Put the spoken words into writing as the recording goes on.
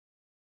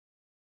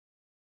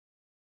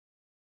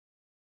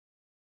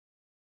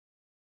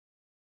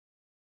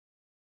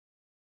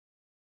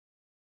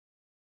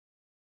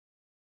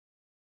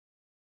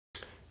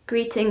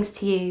Greetings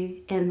to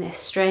you in this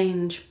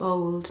strange,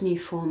 bold new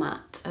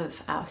format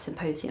of our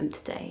symposium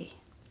today.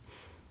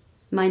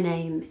 My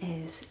name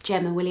is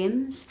Gemma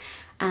Williams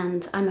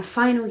and I'm a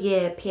final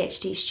year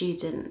PhD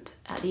student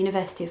at the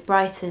University of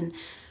Brighton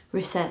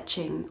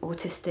researching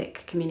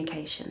autistic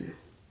communication.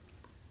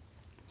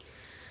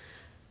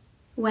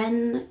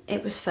 When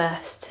it was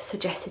first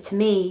suggested to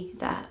me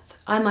that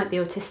I might be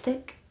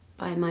autistic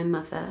by my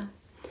mother,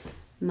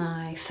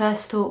 my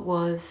first thought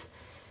was,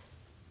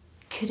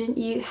 couldn't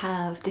you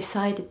have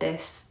decided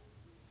this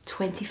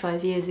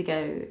 25 years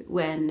ago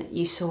when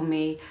you saw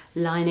me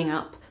lining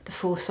up the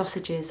 4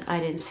 sausages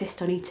I'd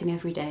insist on eating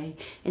every day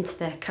into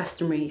their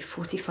customary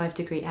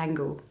 45-degree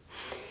angle?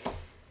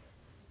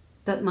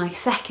 But my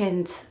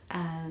second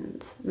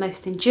and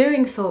most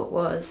enduring thought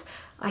was,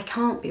 I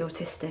can't be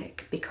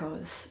autistic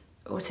because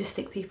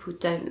autistic people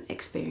don't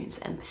experience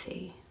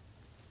empathy.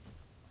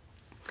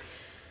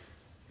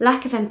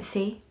 Lack of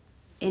empathy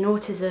in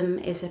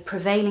autism is a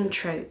prevailing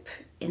trope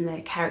in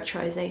the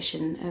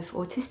characterisation of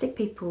autistic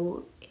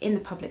people in the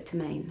public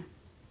domain.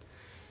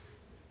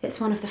 It's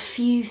one of the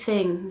few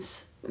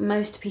things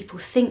most people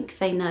think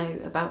they know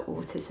about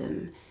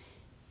autism,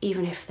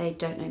 even if they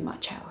don't know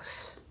much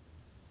else.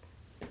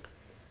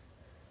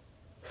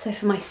 So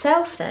for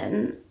myself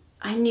then,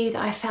 I knew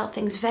that I felt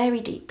things very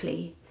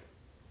deeply.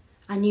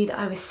 I knew that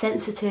I was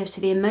sensitive to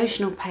the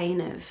emotional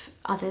pain of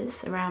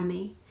others around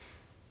me,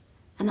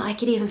 and that I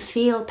could even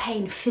feel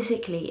pain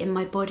physically in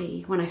my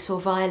body when I saw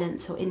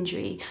violence or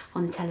injury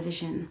on the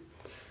television.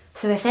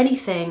 So if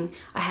anything,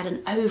 I had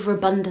an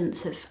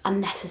overabundance of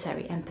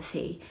unnecessary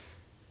empathy,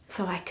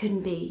 so I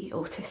couldn't be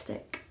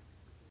autistic.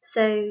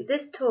 So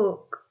this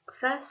talk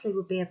firstly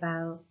will be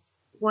about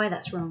why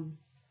that's wrong,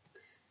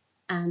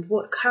 and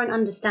what current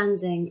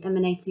understanding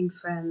emanating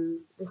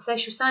from the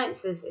social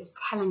sciences is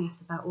telling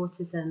us about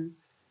autism,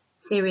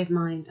 theory of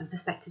mind and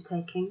perspective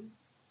taking.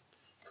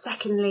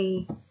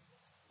 Secondly,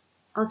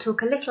 I'll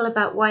talk a little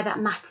about why that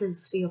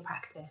matters for your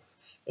practice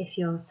if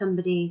you're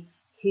somebody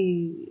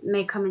who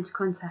may come into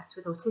contact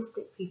with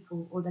autistic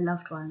people or their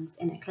loved ones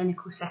in a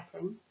clinical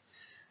setting.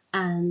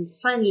 And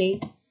finally,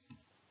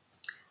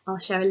 I'll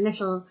share a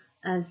little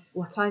of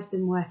what I've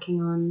been working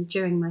on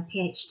during my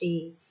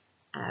PhD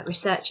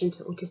research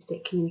into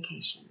autistic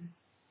communication.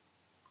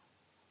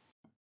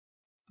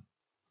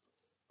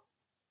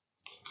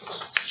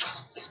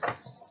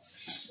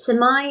 So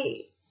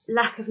my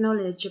lack of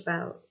knowledge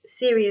about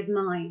theory of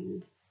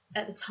mind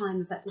at the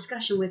time of that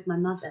discussion with my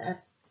mother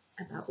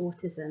about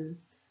autism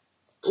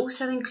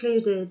also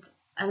included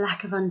a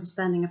lack of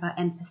understanding about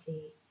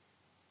empathy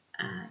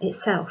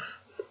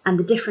itself and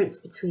the difference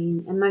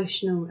between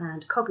emotional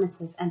and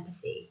cognitive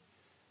empathy,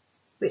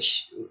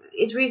 which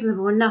is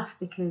reasonable enough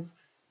because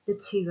the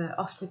two are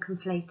often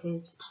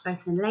conflated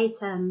both in lay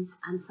terms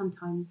and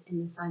sometimes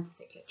in the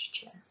scientific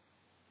literature.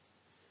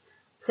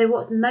 So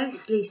what's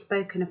mostly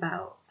spoken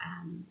about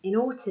in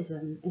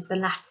autism is the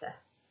latter,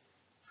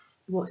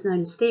 what's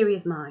known as theory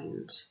of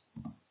mind.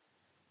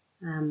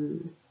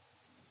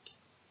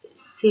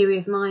 Theory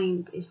of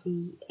mind is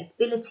the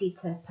ability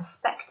to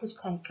perspective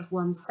take of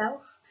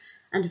oneself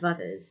and of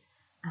others,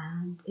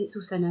 and it's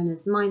also known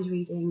as mind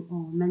reading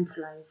or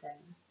mentalizing.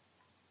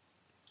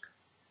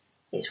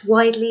 It's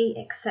widely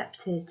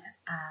accepted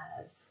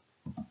as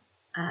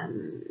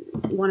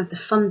one of the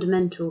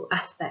fundamental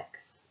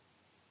aspects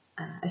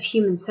of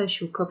human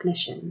social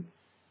cognition.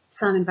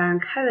 Simon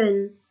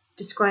Baron-Cohen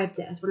described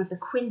it as one of the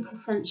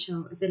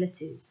quintessential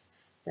abilities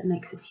that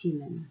makes us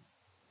human.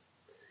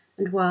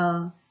 And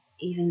while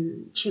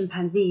even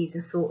chimpanzees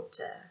are thought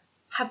to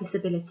have this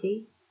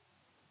ability,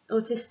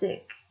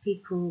 autistic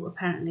people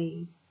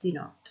apparently do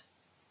not.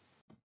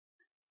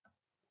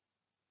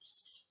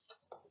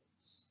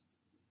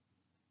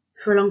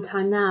 For a long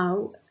time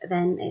now,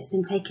 then, it's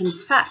been taken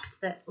as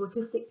fact that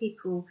autistic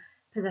people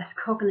possess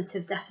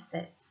cognitive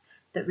deficits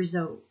that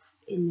result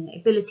in the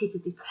ability to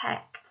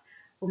detect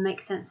or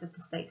make sense of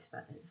the states of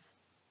others.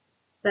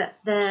 But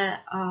there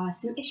are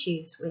some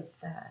issues with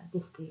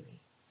this theory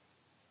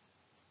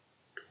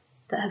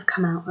that have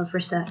come out of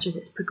research as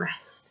it's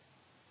progressed.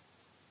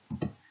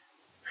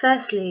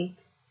 Firstly,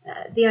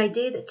 the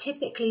idea that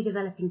typically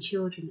developing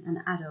children and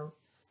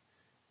adults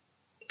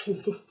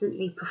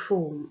consistently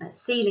perform at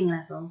ceiling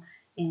level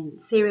in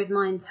theory of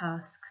mind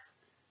tasks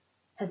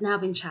has now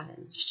been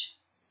challenged.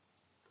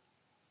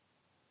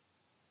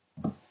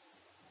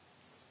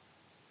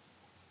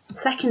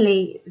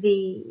 Secondly,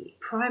 the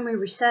primary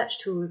research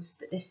tools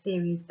that this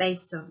theory is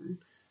based on,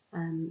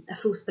 a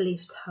false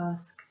belief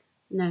task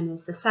known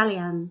as the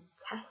Salian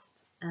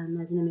test, and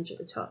there's an image at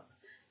the top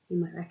you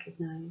might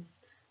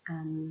recognise,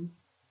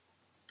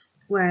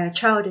 where a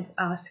child is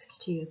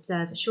asked to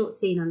observe a short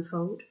scene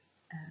unfold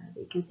that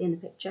you can see in the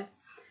picture,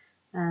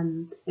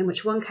 in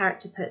which one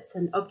character puts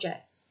an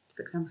object,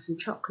 for example some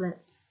chocolate,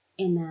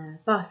 in a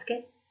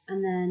basket,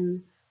 and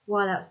then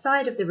while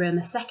outside of the room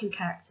a second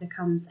character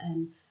comes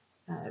and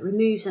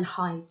removes and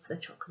hides the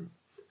chocolate,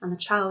 and the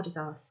child is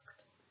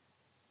asked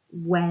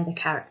where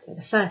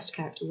the first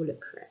character will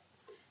look for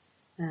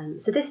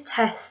it. So this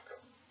test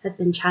has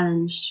been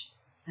challenged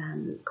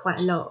quite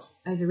a lot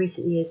over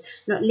recent years,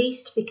 not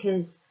least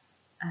because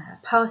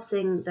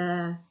passing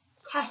the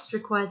test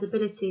requires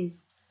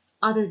abilities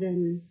other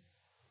than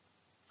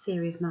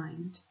theory of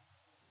mind.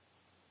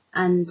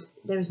 And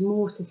there is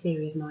more to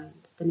theory of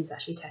mind than is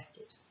actually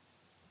tested.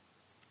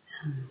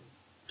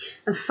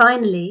 And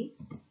finally,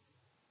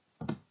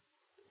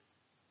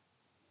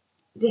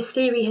 this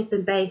theory has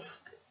been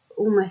based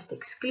almost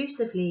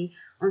exclusively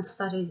on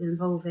studies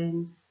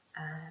involving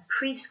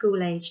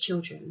preschool age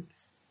children,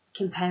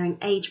 comparing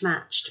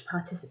age-matched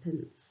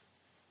participants.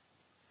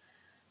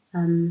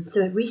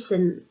 So a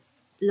recent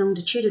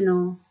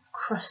longitudinal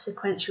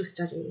cross-sequential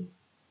study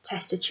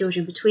tested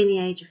children between the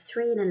age of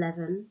 3 and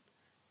 11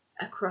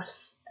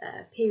 across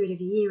a period of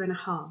a year and a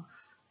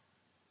half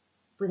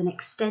with an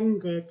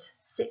extended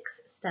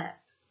 6-step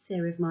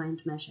theory of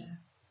mind measure.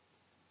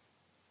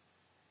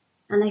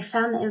 And they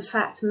found that in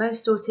fact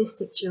most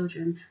autistic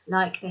children,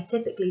 like their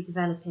typically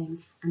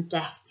developing and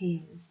deaf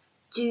peers,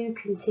 do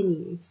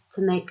continue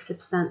to make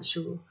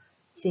substantial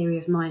theory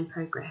of mind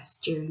progress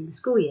during the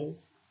school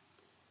years.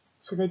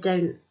 So they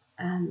don't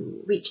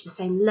reach the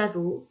same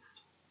level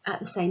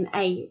at the same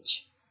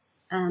age,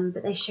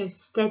 but they show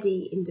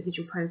steady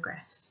individual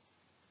progress.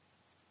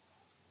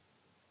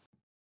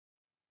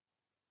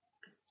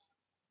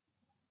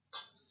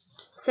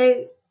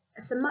 So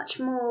some much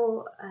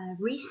more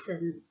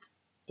recent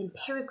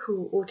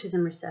empirical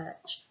autism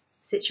research,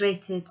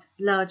 situated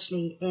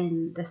largely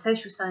in the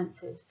social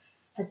sciences,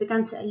 has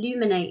begun to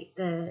illuminate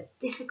the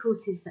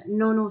difficulties that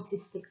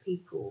non-autistic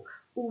people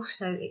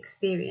also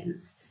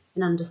experience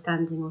in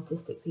understanding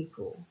autistic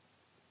people.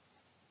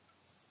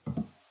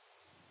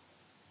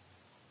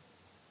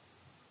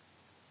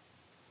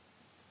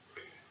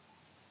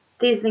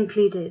 These have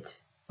included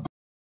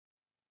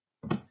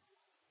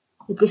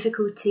the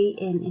difficulty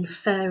in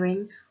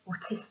inferring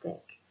autistic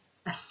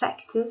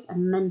affective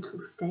and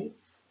mental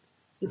states,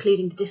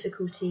 including the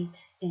difficulty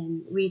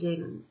in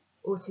reading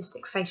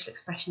autistic facial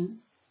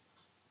expressions,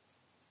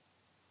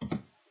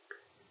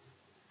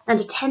 and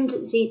a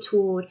tendency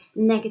toward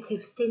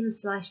negative thin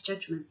slice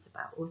judgments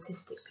about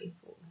autistic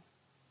people.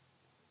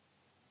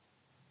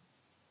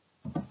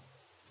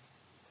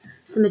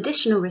 Some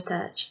additional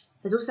research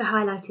has also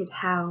highlighted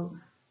how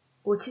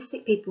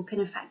autistic people can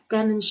in fact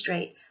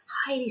demonstrate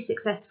highly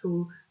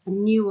successful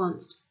and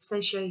nuanced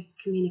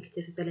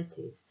socio-communicative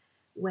abilities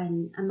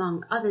when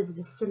among others of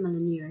a similar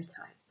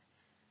neurotype,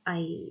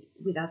 i.e.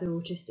 with other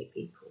autistic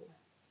people.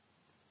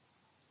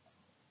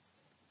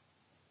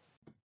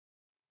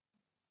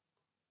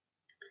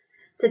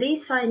 So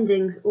these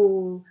findings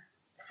all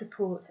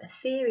support a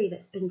theory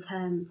that's been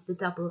termed the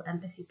double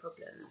empathy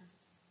problem.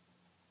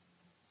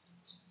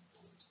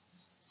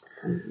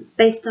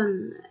 Based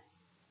on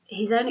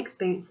his own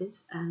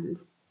experiences and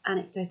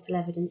anecdotal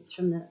evidence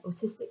from the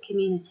autistic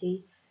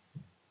community,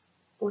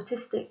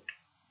 autistic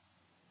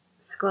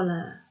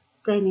scholar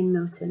Damien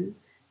Milton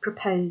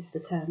proposed the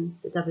term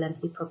the double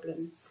empathy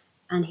problem,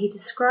 and he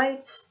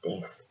describes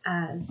this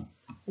as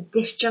a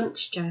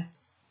disjuncture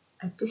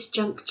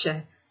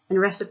and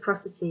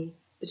reciprocity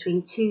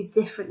between two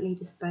differently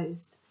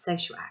disposed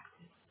social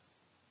actors.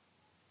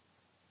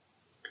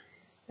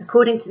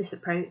 According to this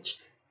approach,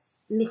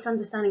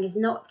 misunderstanding is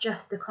not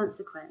just a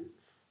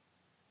consequence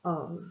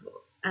of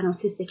an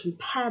autistic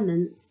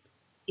impairment,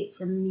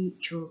 it's a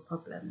mutual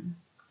problem.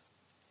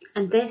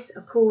 And this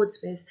accords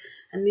with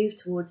a move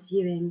towards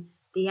viewing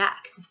the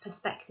act of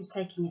perspective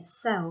taking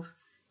itself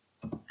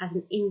as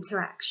an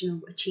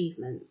interactional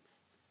achievement,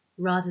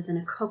 rather than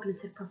a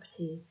cognitive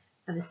property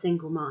of a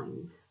single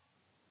mind.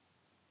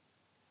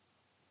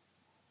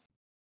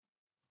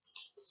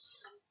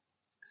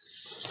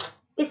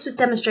 This was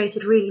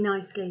demonstrated really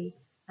nicely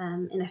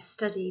in a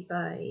study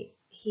by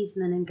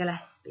Heisman and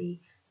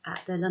Gillespie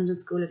at the London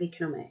School of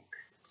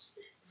Economics.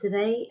 So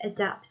they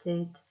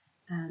adapted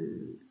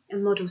a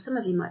model some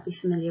of you might be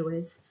familiar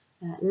with,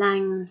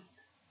 Lang's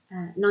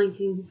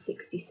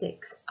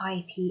 1966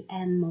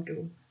 IPM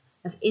model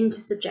of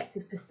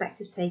intersubjective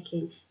perspective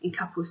taking in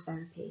couples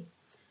therapy.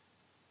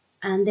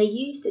 And they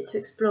used it to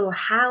explore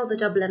how the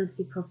double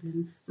empathy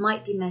problem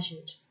might be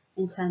measured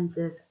in terms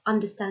of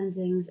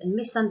understandings and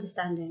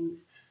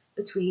misunderstandings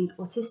between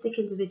autistic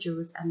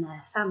individuals and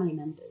their family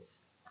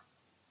members.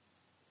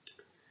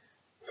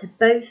 So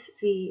both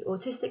the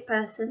autistic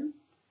person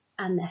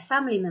and their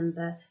family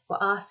member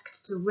were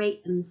asked to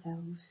rate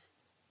themselves,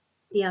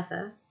 the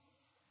other,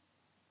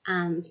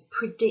 and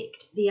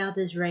predict the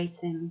other's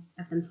rating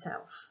of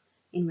themselves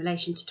in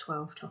relation to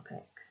 12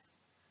 topics.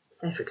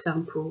 So for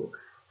example,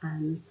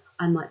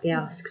 I might be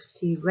asked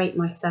to rate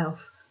myself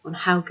on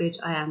how good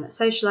I am at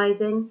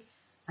socialising,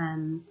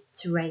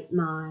 to rate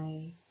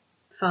my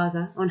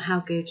father on how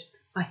good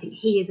I think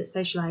he is at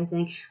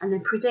socialising, and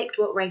then predict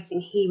what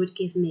rating he would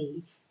give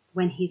me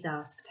when he's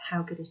asked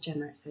how good is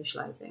Gemma at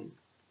socialising.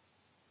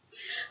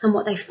 And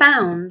what they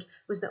found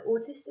was that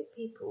autistic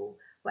people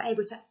were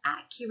able to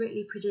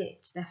accurately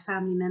predict their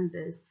family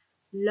members'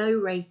 low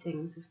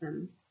ratings of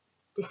them,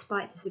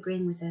 despite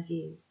disagreeing with their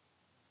view.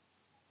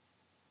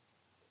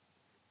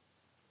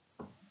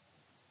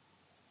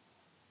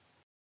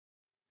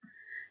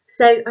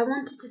 So I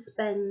wanted to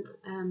spend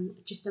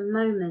just a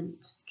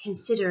moment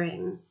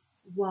considering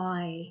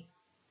why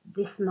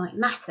this might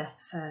matter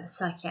for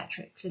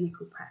psychiatric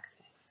clinical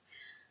practice.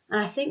 And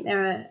I think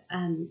there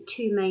are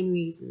two main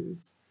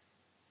reasons.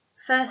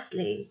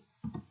 Firstly,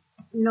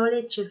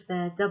 knowledge of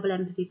the double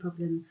empathy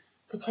problem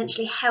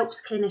potentially helps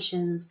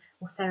clinicians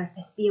or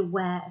therapists be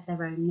aware of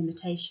their own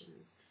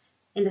limitations,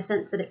 in the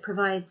sense that it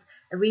provides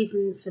a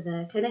reason for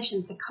the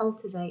clinician to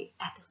cultivate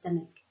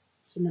epistemic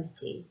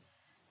humility,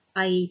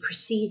 i.e.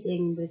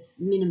 proceeding with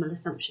minimal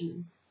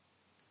assumptions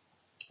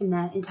in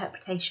their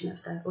interpretation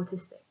of the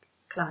autistic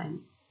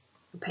client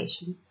or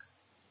patient.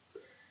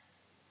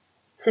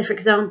 So, for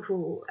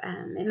example,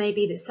 it may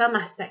be that some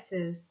aspect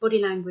of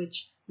body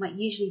language might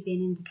usually be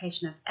an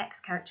indication of X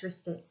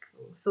characteristic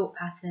or thought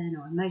pattern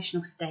or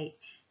emotional state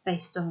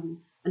based on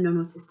a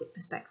non-autistic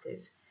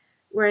perspective,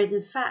 whereas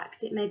in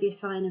fact it may be a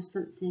sign of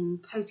something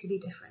totally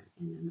different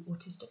in an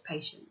autistic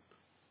patient.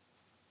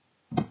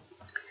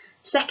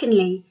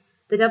 Secondly,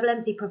 the double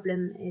empathy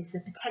problem is a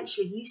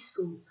potentially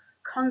useful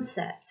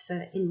concept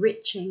for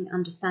enriching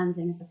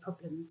understanding of the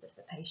problems of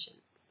the patient.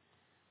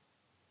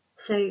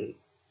 So,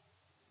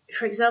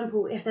 for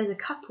example, if there's a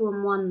couple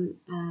and one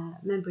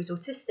member is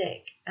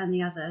autistic and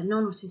the other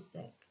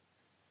non-autistic,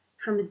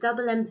 from a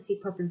double empathy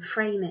problem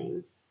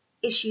framing,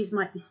 issues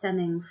might be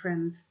stemming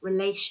from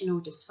relational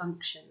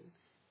dysfunction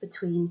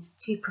between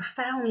two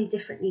profoundly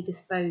differently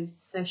disposed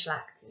social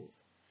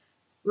actors,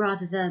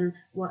 rather than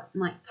what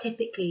might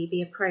typically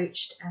be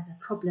approached as a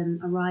problem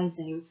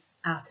arising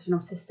out of an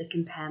autistic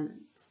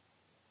impairment.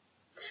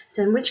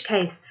 So in which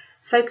case,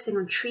 focusing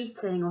on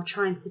treating or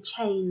trying to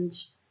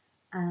change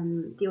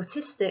the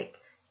autistic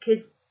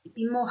could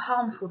be more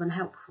harmful than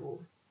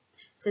helpful.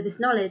 So this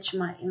knowledge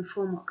might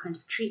inform what kind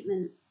of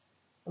treatment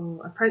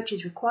or approach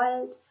is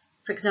required.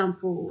 For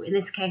example, in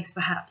this case,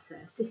 perhaps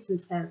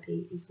systems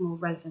therapy is more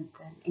relevant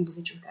than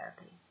individual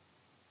therapy.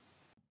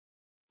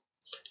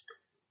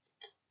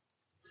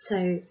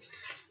 So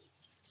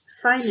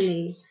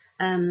finally,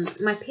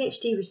 my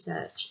PhD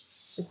research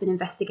has been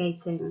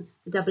investigating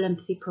the double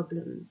empathy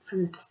problem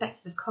from the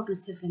perspective of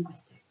cognitive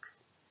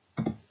linguistics.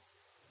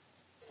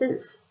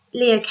 Since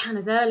Leo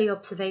Kanner's early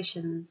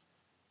observations,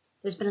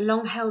 there's been a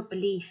long-held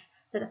belief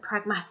that the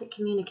pragmatic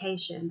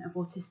communication of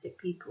autistic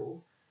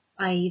people,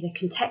 i.e. the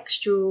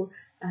contextual,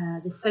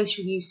 the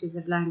social uses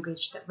of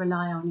language that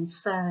rely on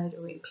inferred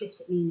or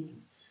implicit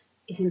meaning,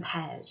 is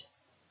impaired.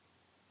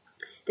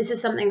 This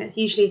is something that's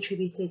usually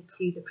attributed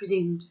to the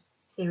presumed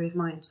theory of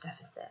mind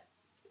deficit.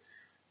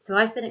 So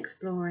I've been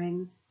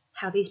exploring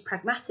how these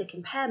pragmatic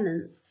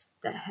impairments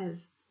that have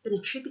been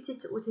attributed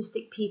to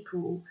autistic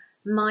people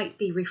might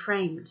be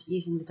reframed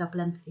using the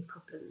double empathy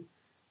problem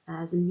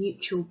as a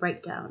mutual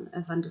breakdown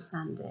of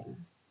understanding.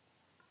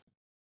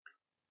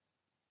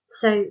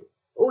 So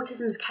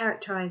autism is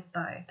characterised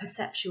by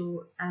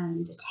perceptual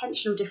and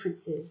attentional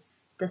differences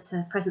that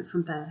are present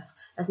from birth,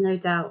 as no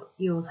doubt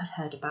you all have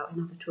heard about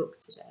in other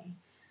talks today.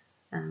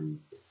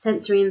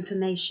 Sensory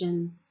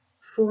information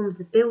forms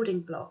the building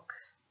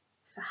blocks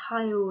for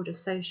higher order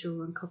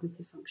social and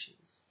cognitive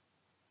functions.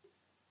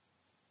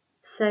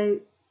 So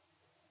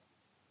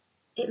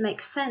it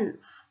makes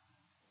sense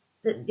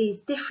that these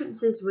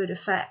differences would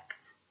affect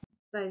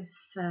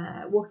both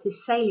what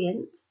is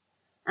salient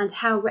and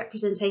how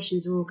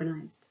representations are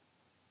organised.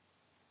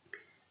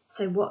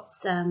 So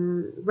what's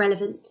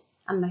relevant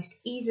and most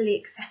easily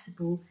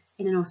accessible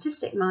in an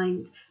autistic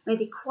mind may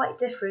be quite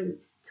different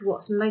to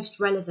what's most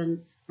relevant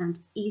and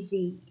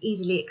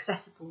easily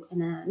accessible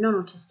in a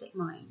non-autistic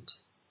mind.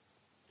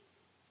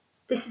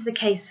 This is the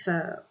case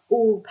for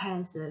all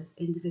pairs of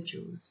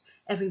individuals.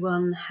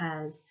 Everyone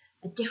has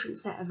a different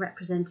set of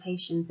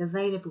representations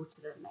available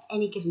to them at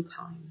any given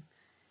time.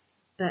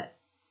 But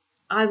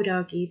I would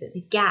argue that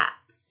the gap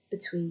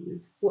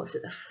between what's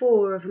at the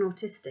fore of an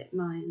autistic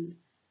mind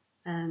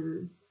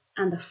and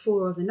the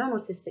fore of a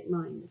non-autistic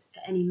mind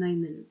at any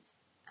moment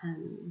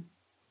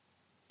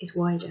is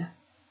wider.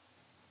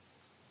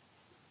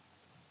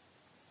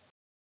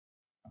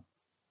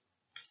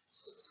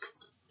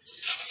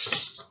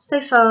 So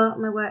far,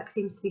 my work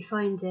seems to be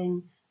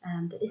finding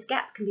that this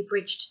gap can be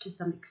bridged to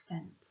some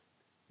extent,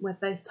 where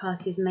both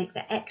parties make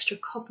the extra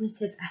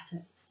cognitive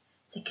efforts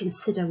to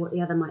consider what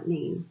the other might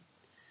mean.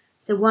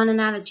 So one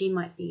analogy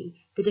might be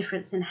the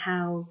difference in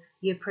how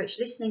you approach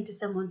listening to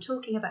someone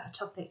talking about a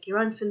topic you're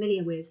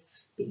unfamiliar with,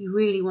 but you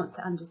really want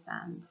to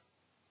understand,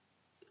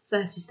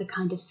 versus the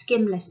kind of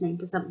skim listening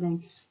to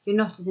something you're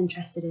not as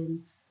interested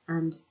in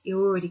and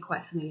you're already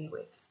quite familiar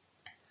with.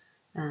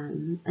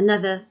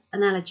 Another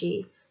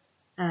analogy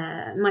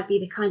might be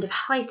the kind of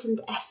heightened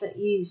effort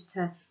used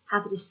to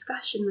have a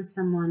discussion with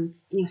someone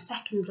in your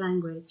second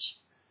language,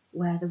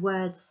 where the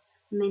words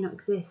may not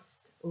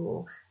exist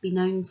or be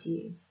known to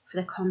you for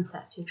the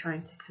concept you're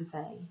trying to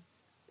convey.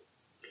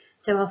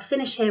 So I'll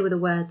finish here with the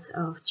words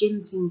of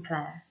Jim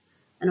Sinclair,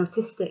 an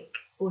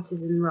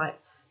autism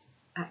rights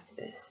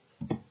activist.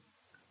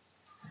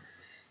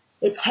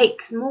 It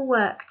takes more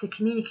work to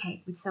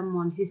communicate with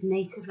someone whose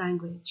native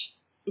language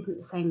isn't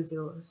the same as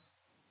yours.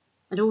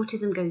 And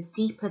autism goes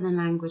deeper than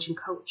language and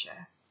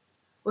culture.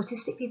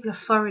 Autistic people are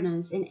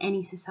foreigners in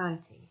any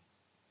society.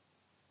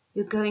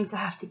 You're going to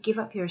have to give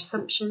up your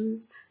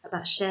assumptions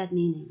about shared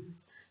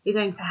meanings. You're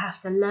going to have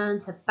to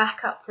learn to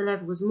back up to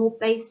levels more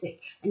basic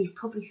than you've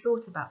probably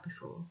thought about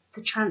before,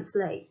 to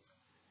translate,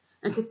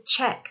 and to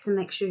check to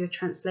make sure your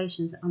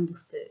translations are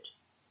understood.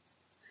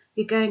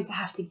 You're going to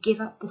have to give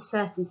up the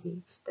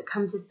certainty that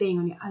comes with being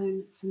on your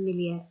own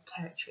familiar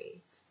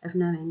territory, of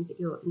knowing that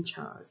you're in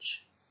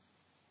charge.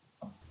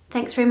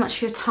 Thanks very much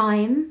for your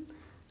time.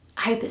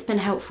 I hope it's been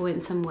helpful in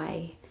some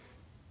way.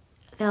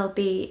 There'll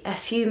be a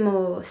few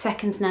more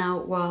seconds now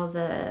while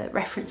the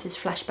references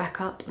flash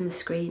back up on the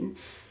screen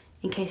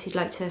in case you'd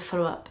like to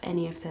follow up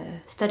any of the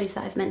studies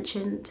that I've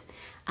mentioned,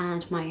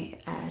 and my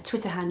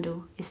Twitter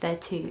handle is there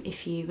too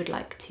if you would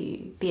like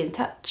to be in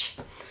touch.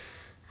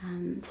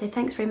 So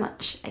thanks very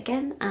much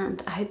again,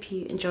 and I hope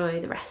you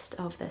enjoy the rest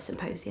of the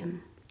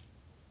symposium.